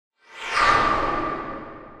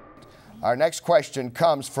Our next question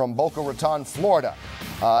comes from Boca Raton, Florida.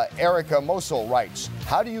 Erica Mosul writes,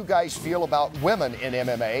 how do you guys feel about women in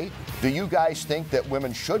MMA? Do you guys think that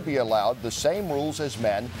women should be allowed the same rules as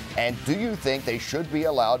men? And do you think they should be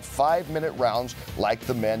allowed 5-minute rounds like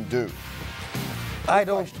the men do? I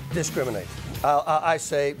don't discriminate. I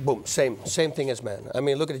say, boom, same thing as men. I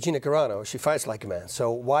mean, look at Gina Carano. She fights like a man.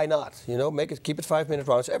 So why not? You know, keep it 5-minute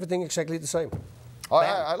rounds. Everything exactly the same. Oh,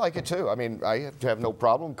 I like it too. I mean, I have no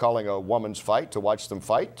problem calling a woman's fight to watch them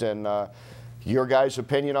fight, and your guys'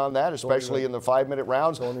 opinion on that, especially in the 5-minute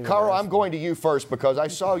rounds. Carl, I'm going to you first because I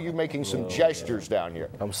saw you making some gestures down here.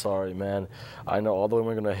 I'm sorry, man. I know all the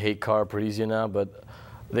women are going to hate Cara Parisio now, but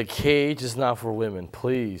the cage is not for women,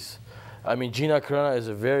 please. I mean, Gina Carano is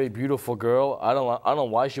a very beautiful girl. I don't know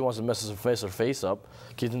why she wants to mess her face up,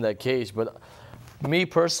 get in that cage, but me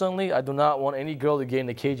personally, I do not want any girl to get in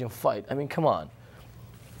the cage and fight. I mean, come on.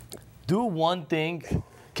 Do one thing.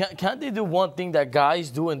 Can't they do one thing that guys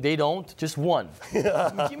do and they don't? Just one. Give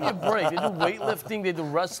me a break. They do weightlifting, they do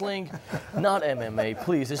wrestling, not MMA,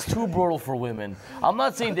 please. It's too brutal for women. I'm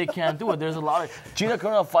not saying they can't do it. There's a lot of Gina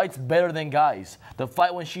Carano fights better than guys. The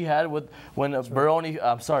fight when she had when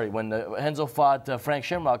Henzo fought Frank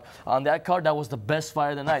Shamrock on that card, that was the best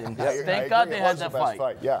fight of the night. And thank God they had that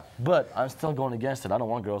fight. Yeah. But I'm still going against it. I don't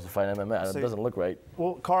want girls to fight MMA. It doesn't look right.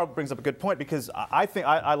 Well, Carl brings up a good point because I think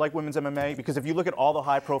I like women's MMA because if you look at all the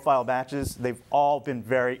high-profile matches, they've all been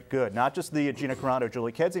very good. Not just the Gina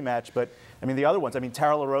Carano-Julie Kedzie match, but I mean the other ones. I mean,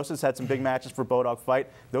 Tara LaRosa's had some big matches for Bodog Fight.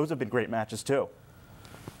 Those have been great matches too.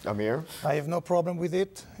 Amir? I have no problem with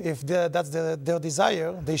it. If that's their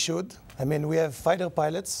desire, they should. I mean, we have fighter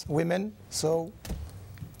pilots, women, so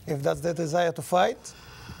if that's their desire to fight,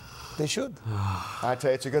 they should. I tell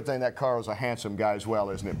you, it's a good thing that Carl's a handsome guy as well,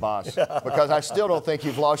 isn't it, boss? Because I still don't think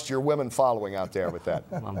you've lost your women following out there with that.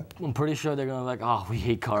 I'm pretty sure they're going to be like, oh, we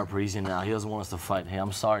hate Cara Parisio now. He doesn't want us to fight. Hey,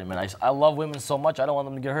 I'm sorry, man. I love women so much, I don't want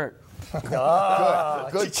them to get hurt.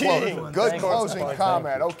 Good closing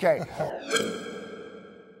comment. Okay.